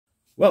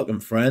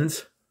Welcome,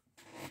 friends.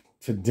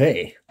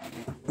 Today,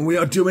 we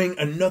are doing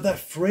another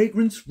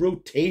fragrance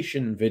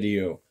rotation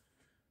video.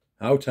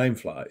 How time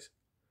flies.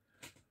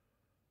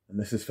 And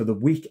this is for the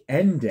week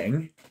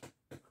ending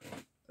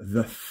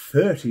the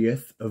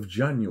 30th of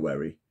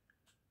January,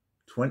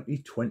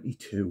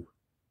 2022.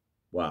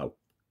 Wow.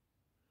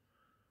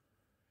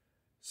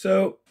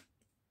 So,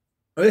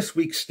 this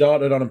week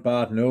started on a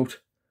bad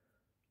note.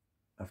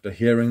 After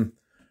hearing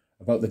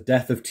about the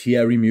death of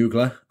Thierry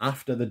Mugler,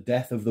 after the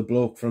death of the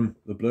bloke from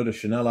the Bleu de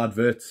Chanel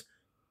adverts,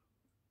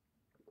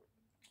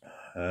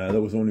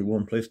 there was only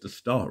one place to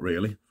start,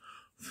 really.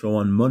 So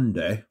on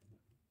Monday,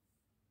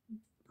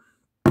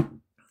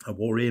 I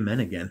wore Amen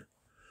again.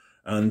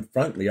 And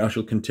frankly, I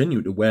shall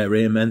continue to wear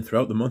Amen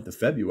throughout the month of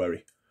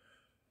February.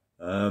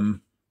 I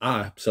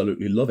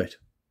absolutely love it.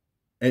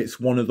 It's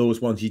one of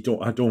those ones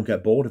I don't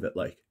get bored of it,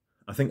 like.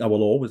 I think I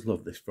will always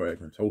love this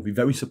fragrance. I will be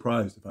very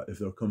surprised if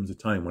there comes a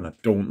time when I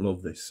don't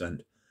love this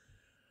scent.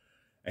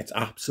 It's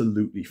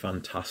absolutely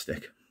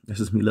fantastic. This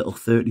is my little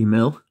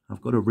 30ml.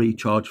 I've got a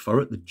recharge for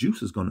it. The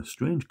juice has gone a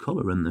strange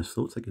colour in this,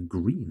 though. It's like a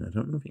green. I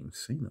don't know if you can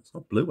see that. It's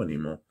not blue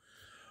anymore.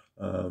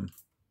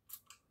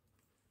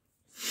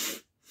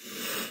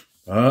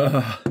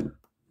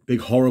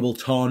 Big horrible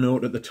tar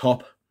note at the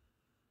top.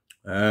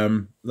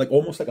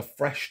 Almost like a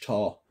fresh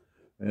tar,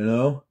 you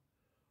know?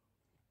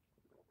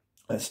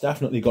 It's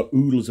definitely got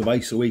oodles of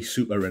Isoe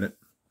Super in it.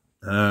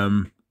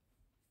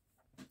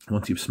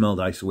 Once you've smelled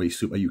Isoe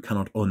Super, you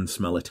cannot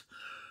unsmell it.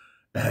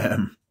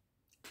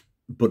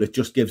 But it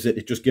just gives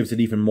it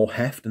even more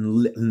heft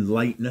and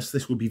lightness.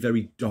 This would be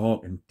very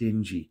dark and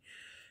dingy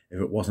if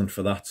it wasn't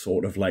for that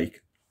sort of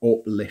like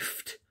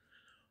uplift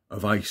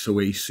of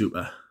Isoe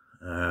Super.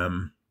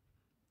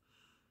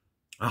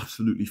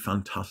 Absolutely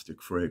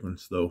fantastic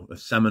fragrance, though. A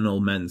seminal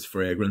men's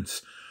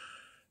fragrance.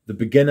 The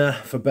beginner,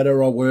 for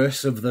better or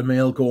worse, of the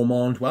male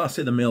gourmand. Well, I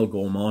say the male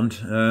gourmand.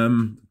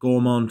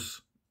 Gourmand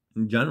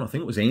in general. I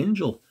think it was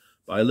Angel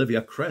by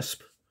Olivia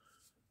Crisp.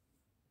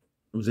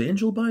 It was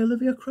Angel by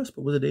Olivia Crisp,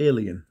 or was it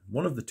Alien?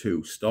 One of the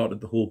two started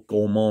the whole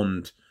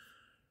gourmand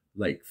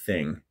like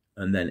thing,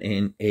 and then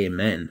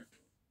Amen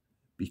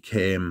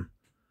became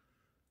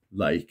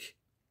like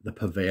the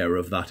purveyor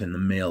of that in the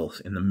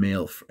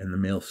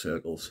male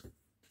circles.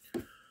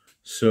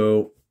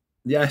 So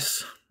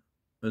yes.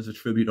 As a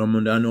tribute on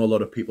Monday. I know a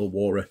lot of people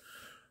wore a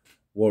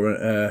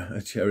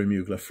Thierry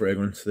Mugler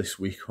fragrance this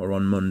week, or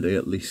on Monday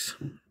at least.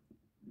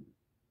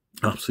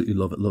 Absolutely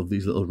love it. Love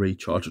these little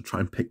recharges. I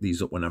try and pick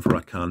these up whenever I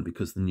can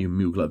because the new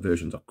Mugler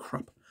versions are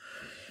crap.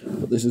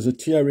 But this is a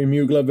Thierry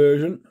Mugler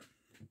version,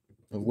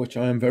 of which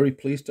I am very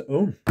pleased to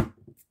own.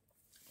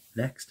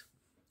 Next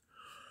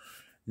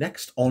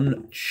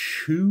on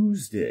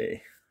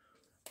Tuesday,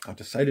 I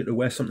decided to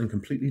wear something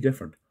completely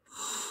different.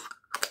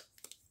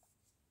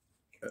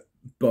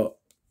 But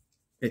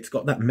it's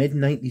got that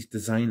mid-90s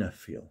designer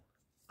feel.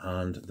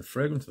 And the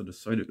fragrance I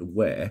decided to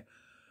wear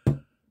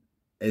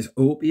is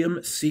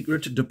Opium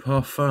Secret de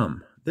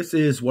Parfum. This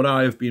is what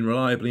I have been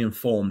reliably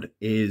informed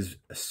is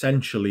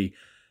essentially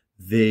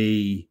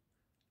the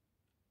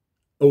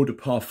eau de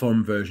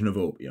parfum version of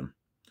Opium.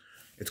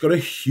 It's got a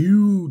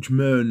huge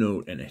myrrh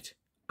note in it.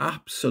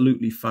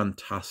 Absolutely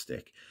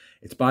fantastic.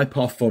 It's by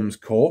Parfums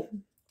Corps,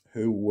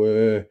 who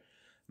were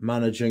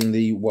managing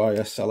the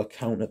YSL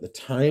account at the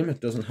time.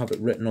 It doesn't have it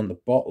written on the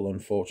bottle,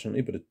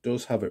 unfortunately, but it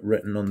does have it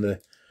written on the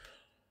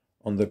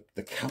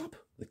cap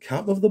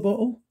of the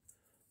bottle,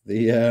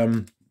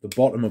 the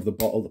bottom of the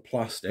bottle, the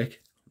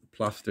plastic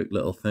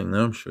little thing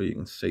there. I'm sure you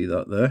can see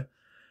that there.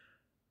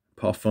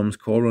 Parfums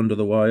Corps under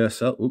the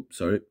YSL. Oops,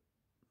 sorry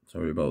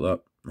about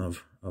that.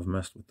 I've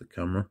messed with the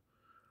camera.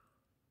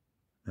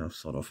 Now,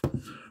 sort of.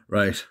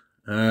 Right.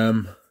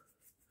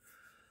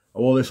 I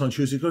wore this on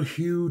Tuesday. It's got a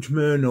huge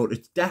myrrh note.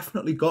 It's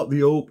definitely got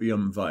the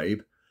opium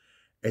vibe.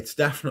 It's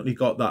definitely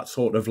got that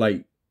sort of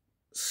like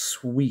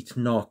sweet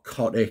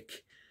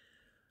narcotic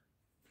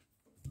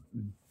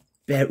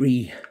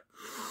berry,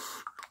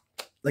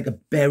 like a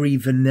berry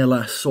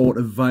vanilla sort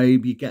of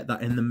vibe. You get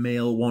that in the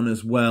male one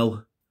as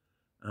well.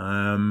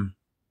 And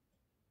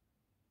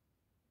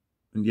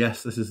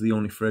yes, this is the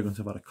only fragrance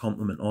I've had a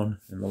compliment on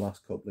in the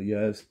last couple of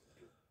years.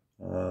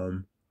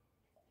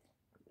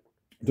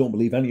 Don't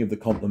believe any of the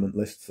compliment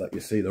lists that you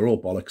see. They're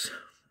all bollocks.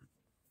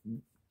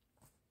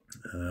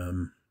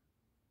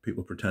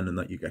 People pretending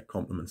that you get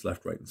compliments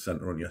left, right, and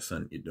centre on your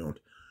scent. You don't.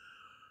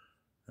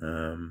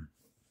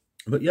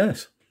 But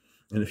yes.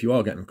 And if you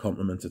are getting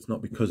compliments, it's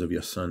not because of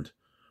your scent.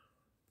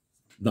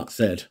 That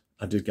said,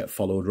 I did get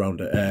followed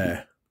around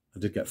an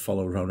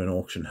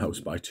auction house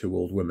by two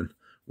old women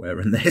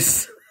wearing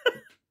this.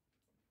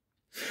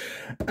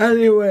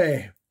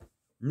 Anyway,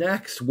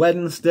 next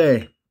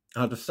Wednesday,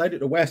 I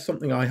decided to wear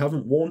something I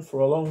haven't worn for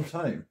a long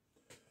time.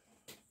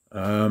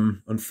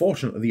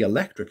 Unfortunately, the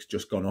electric's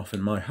just gone off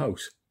in my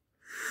house.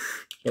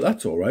 But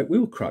that's all right.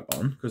 We'll crack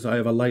on because I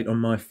have a light on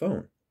my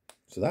phone.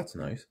 So that's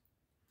nice.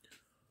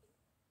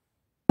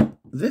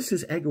 This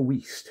is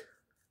Egoist.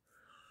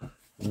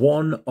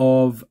 one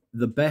of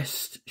the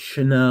best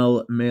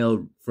Chanel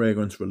male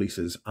fragrance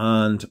releases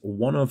and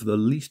one of the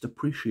least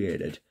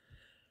appreciated.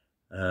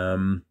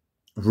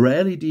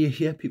 Rarely do you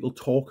hear people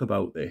talk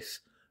about this,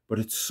 but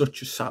it's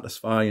such a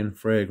satisfying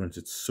fragrance.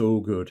 It's so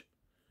good.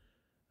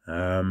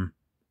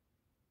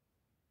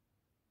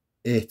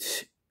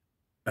 It's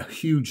a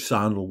huge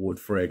sandalwood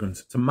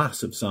fragrance. It's a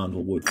massive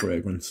sandalwood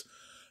fragrance,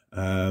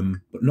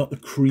 but not the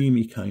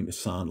creamy kind of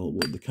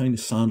sandalwood. The kind of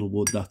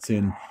sandalwood that's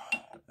in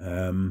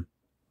the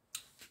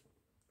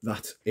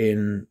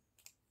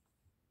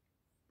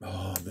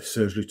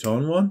Serge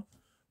Lutens one.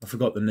 I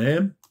forgot the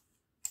name.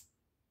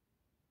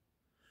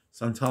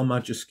 Santal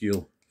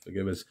Majuscule,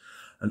 forgive us.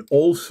 And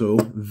also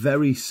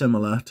very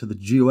similar to the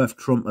GOF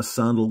Trumper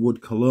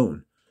Sandalwood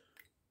Cologne,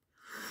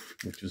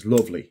 which is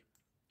lovely.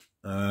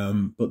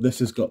 But this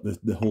has got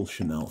the whole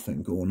Chanel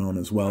thing going on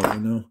as well,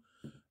 you know.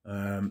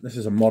 This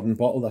is a modern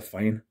bottle, they're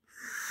fine.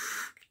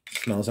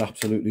 Smells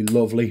absolutely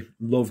lovely.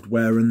 Loved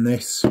wearing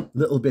this.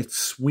 Little bit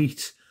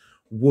sweet,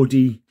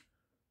 woody,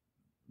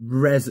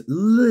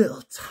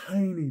 little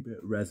tiny bit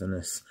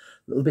resinous,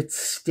 a little bit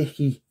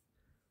sticky.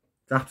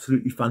 It's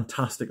absolutely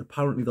fantastic.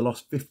 Apparently they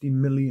lost $50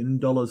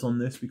 million on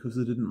this because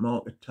they didn't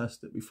market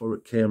test it before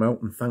it came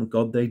out, and thank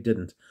God they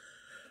didn't,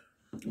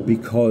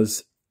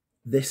 because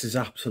this is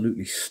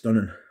absolutely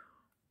stunning.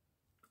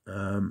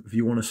 If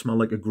you want to smell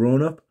like a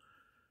grown-up,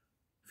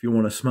 if you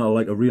want to smell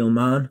like a real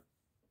man,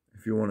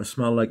 if you want to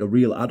smell like a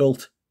real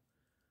adult,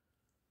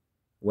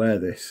 wear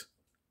this.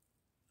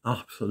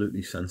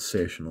 Absolutely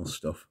sensational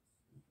stuff.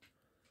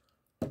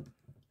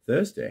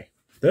 Thursday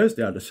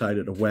I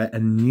decided to wear a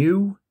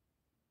new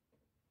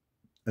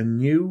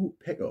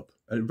pickup,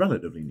 a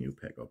relatively new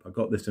pickup. I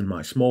got this in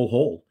my small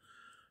haul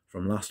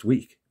from last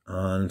week,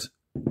 and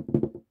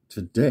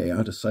today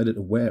I decided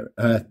to wear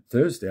it.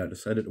 Thursday I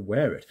decided to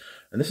wear it,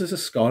 and this is a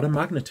Escada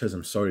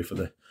Magnetism. Sorry for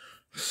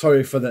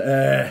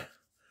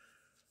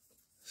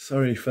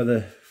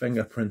the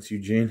fingerprints,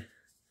 Eugene.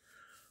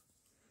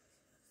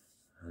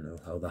 I know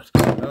how that.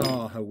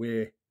 Oh, how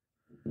weird.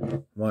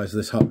 Why is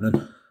this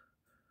happening?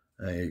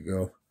 There you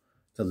go.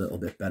 It's a little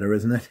bit better,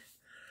 isn't it?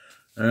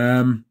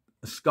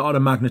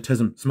 Escada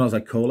Magnetism smells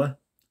like cola.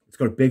 It's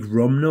got a big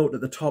rum note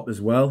at the top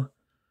as well.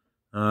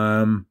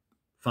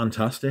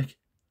 Fantastic.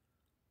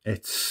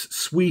 It's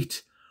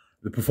sweet.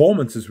 The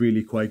performance is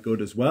really quite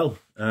good as well.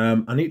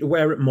 I need to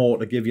wear it more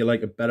to give you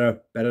like a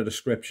better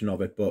description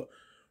of it, but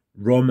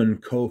rum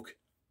and coke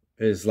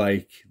is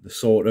like the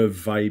sort of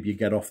vibe you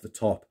get off the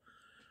top.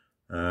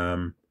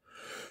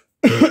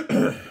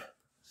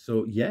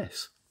 So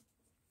yes,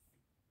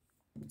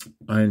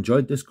 I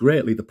enjoyed this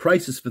greatly. The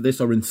prices for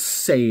this are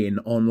insane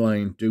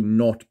online. Do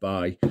not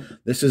buy.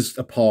 This is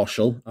a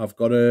partial. I've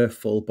got a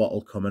full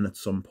bottle coming at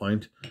some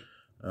point.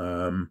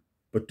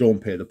 But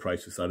don't pay the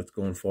prices that it's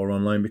going for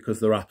online because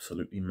they're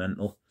absolutely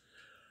mental.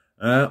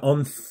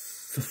 On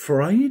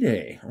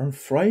Friday,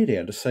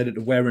 I decided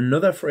to wear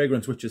another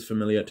fragrance which is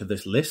familiar to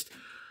this list,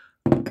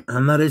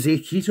 and that is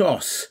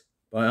Iquitos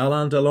by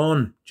Alain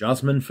Delon,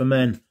 Jasmine for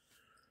Men.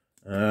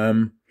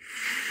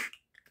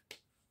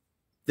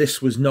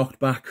 This was knocked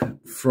back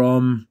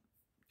from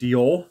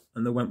Dior,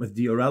 and they went with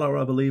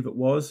Diorella, I believe it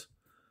was,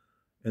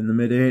 in the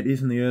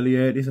mid-80s and the early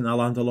 80s, and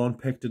Alain Delon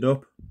picked it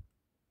up.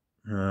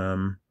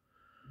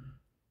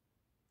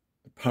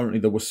 Apparently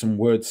there was some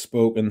words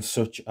spoken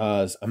such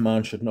as a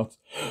man should not,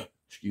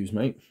 excuse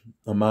me,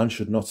 a man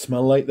should not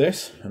smell like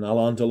this, and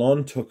Alain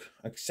Delon took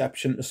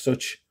exception to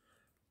such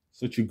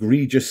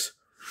egregious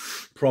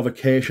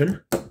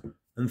provocation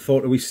and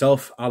thought to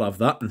himself, I'll have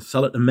that and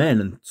sell it to men,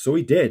 and so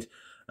he did,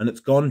 and it's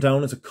gone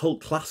down as a cult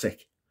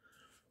classic.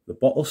 The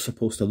bottle's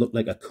supposed to look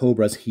like a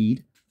cobra's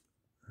head,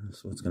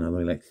 so it's going to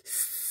look like,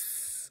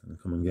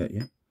 come and get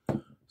you,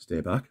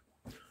 stay back,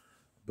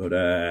 but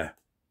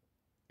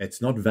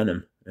it's not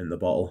venom in the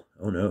bottle.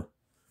 Oh no.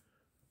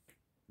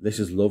 This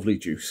is lovely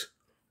juice.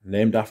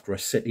 Named after a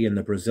city in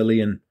the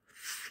Brazilian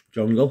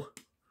jungle,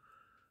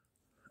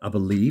 I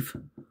believe.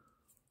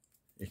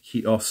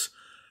 Iquitos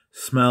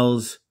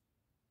smells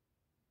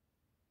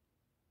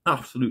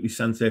absolutely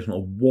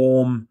sensational.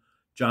 Warm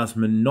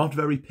jasmine, not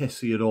very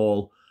pissy at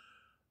all.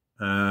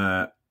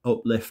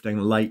 Uplifting,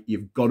 light.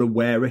 You've got to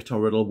wear it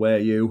or it'll wear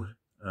you.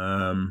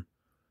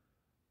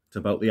 It's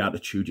about the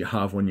attitude you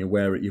have when you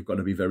wear it. You've got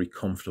to be very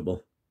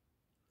comfortable.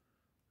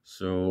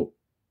 So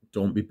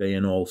don't be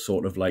being all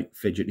sort of like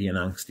fidgety and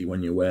angsty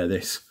when you wear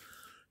this,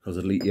 because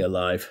it'll eat you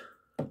alive.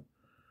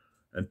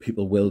 And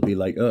people will be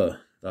like, oh,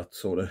 that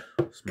sort of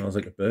smells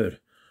like a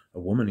bird, a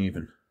woman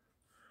even.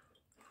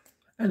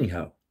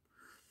 Anyhow,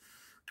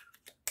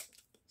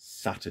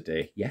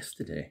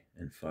 yesterday,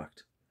 in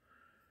fact,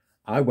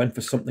 I went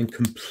for something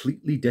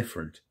completely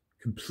different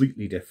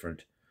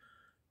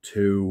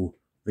to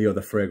the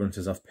other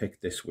fragrances I've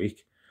picked this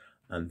week.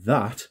 And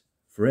that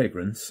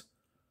fragrance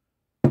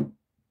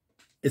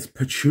is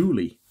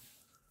Patchouli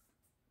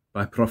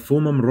by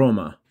Profumum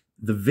Roma.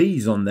 The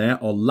V's on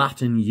there are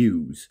Latin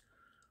U's.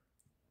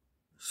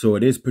 So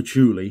it is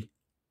patchouli.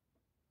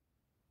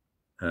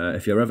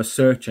 If you're ever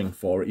searching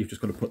for it, you've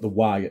just got to put the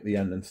Y at the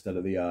end instead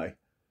of the I.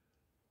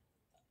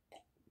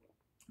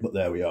 But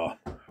there we are.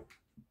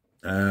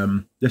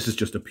 This is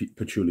just a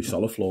patchouli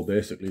soliflor,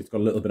 basically. It's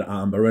got a little bit of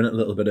amber in it, a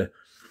little bit of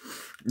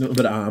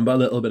amber, a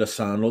little bit of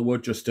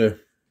sandalwood, just to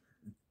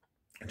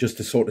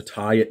sort of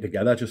tie it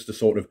together, just to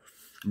sort of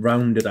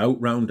round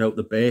out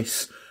the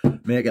base,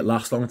 make it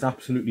last long. It's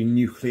absolutely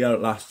nuclear.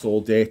 It lasts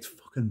all day. It's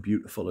fucking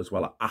beautiful as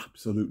well. I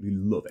absolutely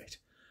love it.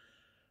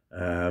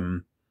 I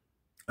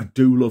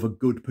do love a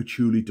good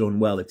patchouli done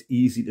well. It's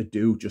easy to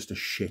do just a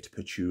shit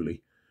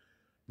patchouli.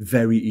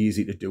 Very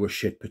easy to do a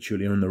shit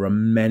patchouli, and there are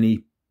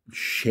many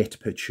shit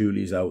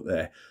patchoulis out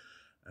there.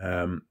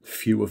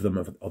 Few of them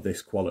of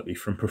this quality.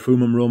 From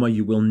Profumum Roma,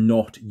 you will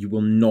not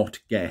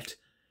get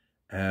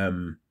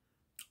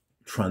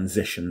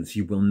transitions.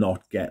 You will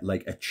not get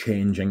like a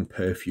changing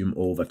perfume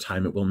over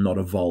time. It will not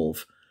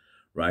evolve,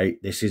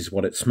 right? This is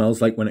what it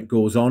smells like when it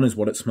goes on, is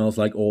what it smells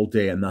like all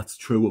day, and that's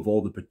true of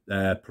all the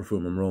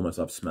Profumum Romas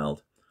I've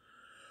smelled.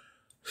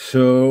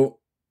 So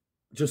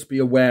just be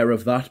aware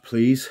of that,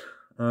 please.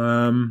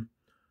 And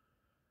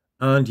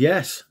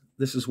yes,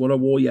 this is what I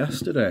wore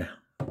yesterday,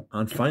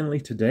 and finally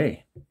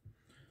today.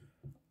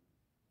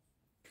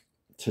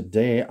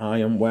 Today I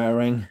am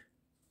wearing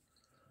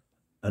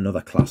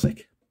another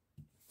classic,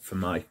 from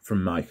my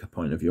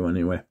point of view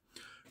anyway.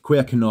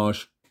 Cuir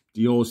Canage,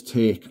 Dior's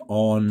take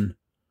on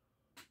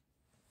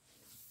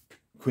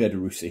Cuir de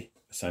Russie,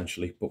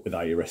 essentially, but with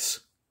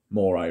iris,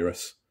 more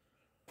iris.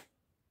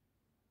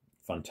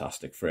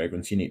 Fantastic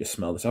fragrance. You need to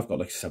smell this. I've got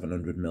like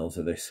 700 mils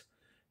of this.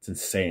 It's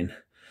insane.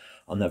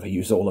 I'll never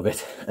use all of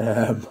it,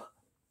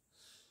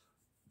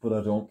 but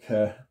I don't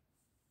care.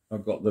 I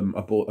got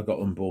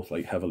them both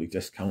like heavily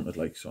discounted,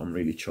 like, so I'm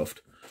really chuffed.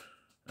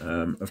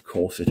 Of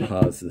course, it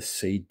has the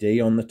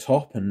CD on the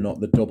top and not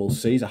the double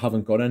C's. I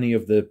haven't got any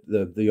of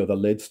the other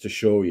lids to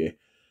show you.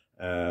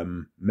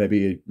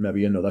 Maybe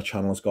another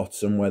channel's got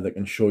somewhere that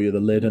can show you the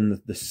lid, and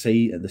the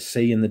C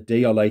and the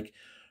D are like,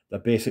 they're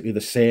basically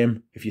the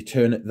same if you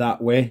turn it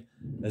that way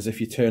as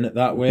if you turn it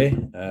that way,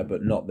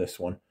 but not this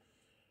one.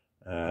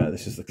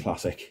 This is the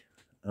classic.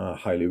 I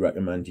highly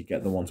recommend you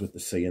get the ones with the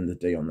C and the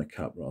D on the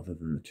cap rather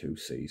than the two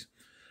C's.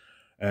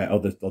 Or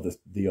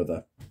the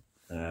other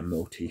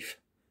motif.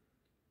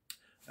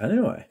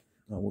 Anyway,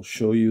 I will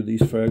show you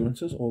these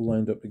fragrances all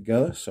lined up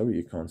together. Sorry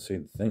you can't see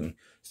the thingy.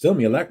 Still,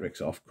 my electric's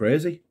off.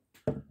 Crazy.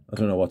 I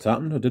don't know what's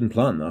happened. I didn't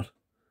plan that.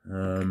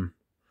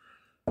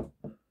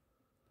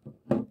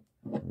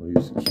 We'll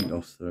use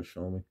Kitos there,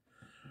 shall we?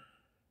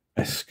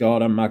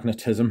 Escada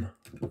Magnetism.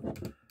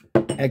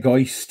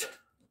 Egoist.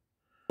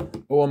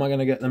 Oh, am I going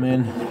to get them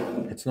in?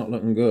 It's not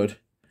looking good.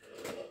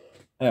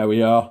 There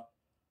we are.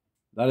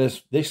 That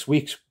is this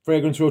week's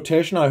fragrance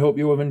rotation. I hope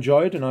you have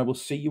enjoyed, and I will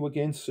see you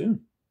again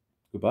soon.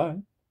 Goodbye.